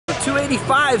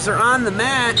285s are on the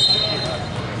mat.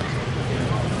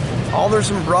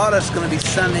 Alderson Broadus going to be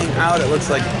sending out, it looks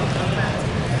like,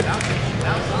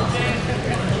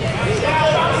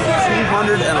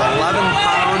 211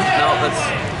 pounds. No, does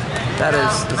that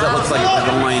looks like a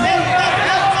Burgoyne.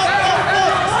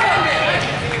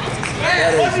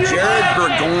 That is Jared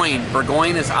Burgoyne.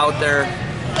 Burgoyne is out there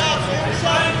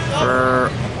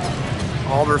for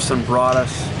Alderson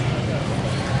Broadus.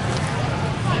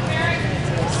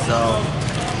 So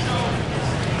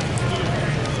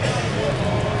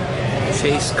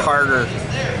Chase Carter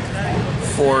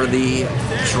for the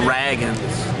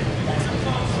Dragons.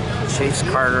 Chase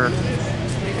Carter.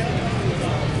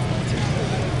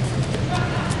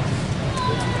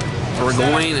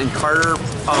 Burgoyne and Carter.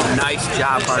 Oh, nice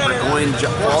job by Burgoyne.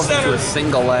 Falls into a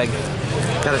single leg.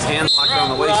 Got his hands locked on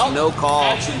the waist. No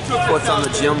call. Puts on the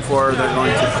gym floor. They're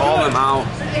going to call them out.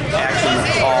 Action the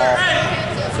call.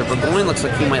 So Burgoyne looks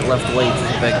like he might lift weights.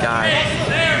 He's a big guy.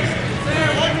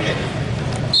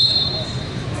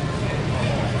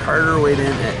 Carter weighed in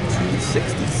at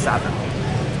 267.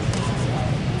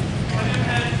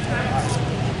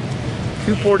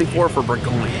 244 for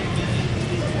Burgoyne.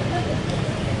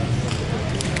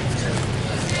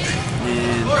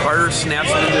 And Carter snaps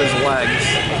it into his legs.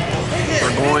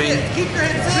 Burgoyne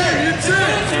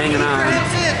hanging on.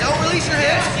 Don't release your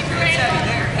hands. Keep your hands heavy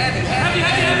there.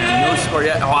 And no score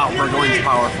yet. Oh, wow, Burgoyne's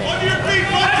powerful.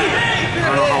 I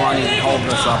don't know how long he can hold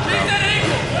this up, though.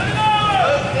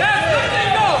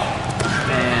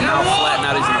 And now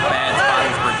flattened out. He's in a bad spot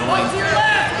as Burgoyne.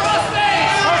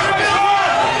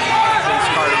 Chase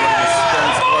Carter with a spin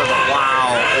score, but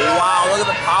wow. Wow, look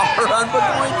at the power on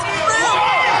Burgoyne's grip.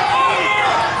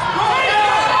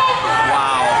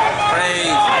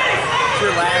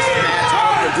 Your last match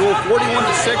of the duel,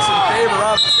 41-6 in favor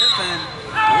of Tiffin.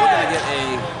 We're going to get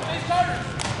a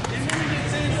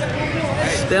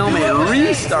stalemate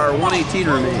restart. 118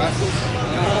 remains.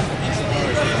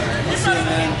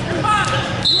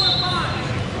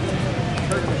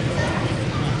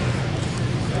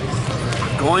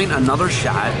 Burgoyne, another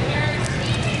shot.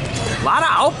 A lot of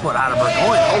output out of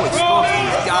Burgoyne. Holy smokes,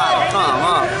 he's got to come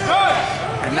up.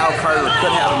 And now Carter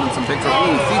could have him in some picture.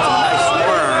 Ooh, feeds him a nice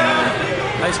square on there.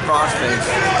 Nice crossface.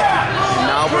 And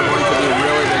now we're going to be in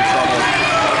really big trouble.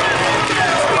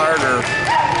 Carter,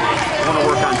 I want to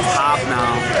work on top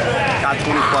now. Got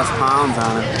 20 plus pounds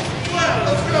on it.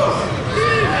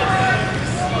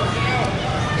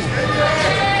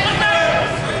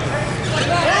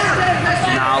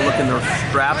 Now looking to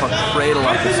strap a cradle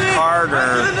up this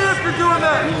Carter. He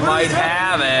might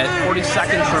have it. 40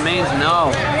 seconds remains. No.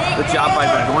 Good job by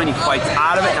Burgoyne. He fights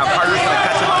out of it. Now Carter's going to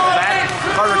catch him on the back.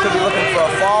 Carter could be looking for a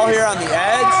fall here on the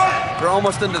edge. They're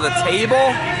almost into the table.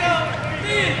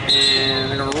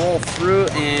 And they're going to roll through,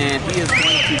 and he is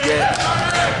going to get...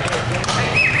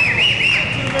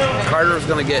 Carter is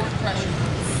going to get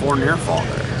 4 near fall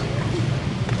there.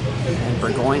 And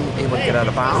Burgoyne able to get out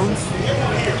of bounds.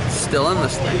 Still in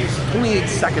this thing. 28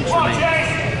 seconds remaining.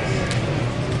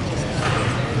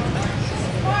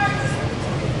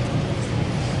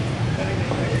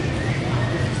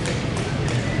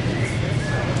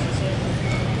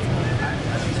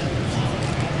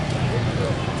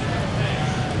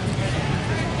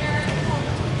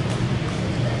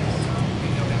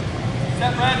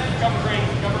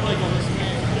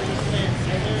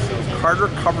 Carter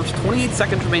covers, 28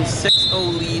 seconds remain,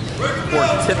 6-0 lead for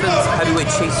Tiffin's heavyweight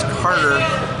Chase Carter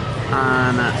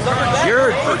on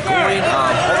Jared Burgoyne.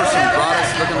 Alderson Broadus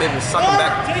looking maybe to suck him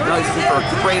back. Now he's looking for a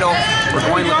cradle.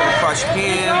 Burgoyne looking to crush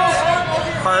hands.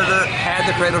 Carter had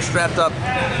the cradle strapped up.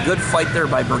 Good fight there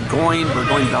by Burgoyne.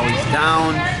 Burgoyne bellies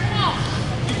down.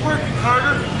 Keep working,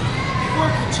 Carter. Keep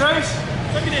working, Chase.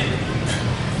 Tuck it in.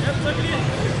 Yep, tuck it in.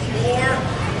 4,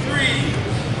 3,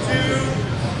 2,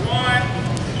 1.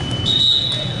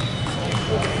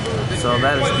 So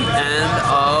that is the end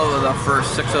of the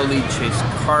first 6-0 lead. Chase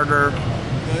Carter.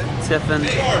 Tiffin. He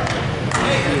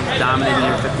is dominating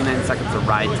here. 59 seconds of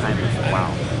ride time as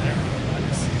well.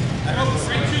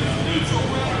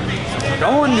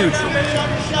 Going neutral.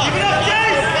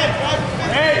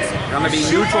 Going to be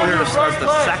neutral here to start the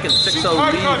second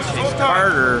 6-0 lead. Chase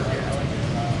Carter.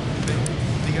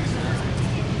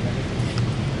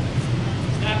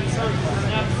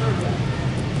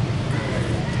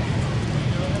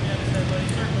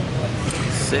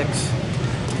 Six,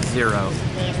 0.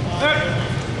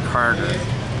 Carter.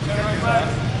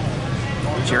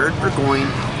 Jared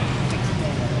Burgoyne.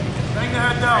 Bang the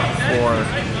head down. 4.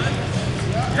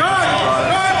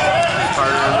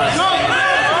 Carter.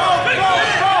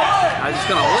 I'm just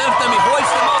gonna lift him. He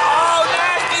hoists him up. Oh,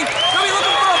 nasty! Gonna be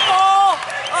looking for a fall.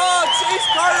 Oh, Chase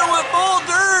Carter went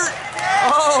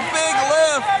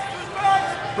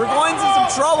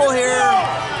trouble here.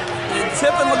 And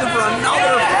Tiffin looking for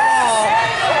another fall.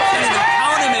 Can't even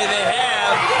count him, they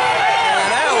have. And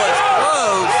that was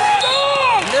close.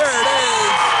 And there it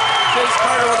is. Chase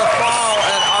Carter with a fall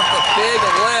and off the big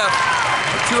lift.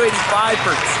 285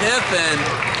 for Tiffin.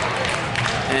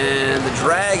 And the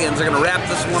Dragons are going to wrap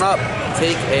this one up.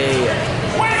 Take a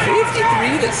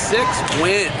 53-6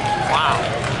 win. Wow.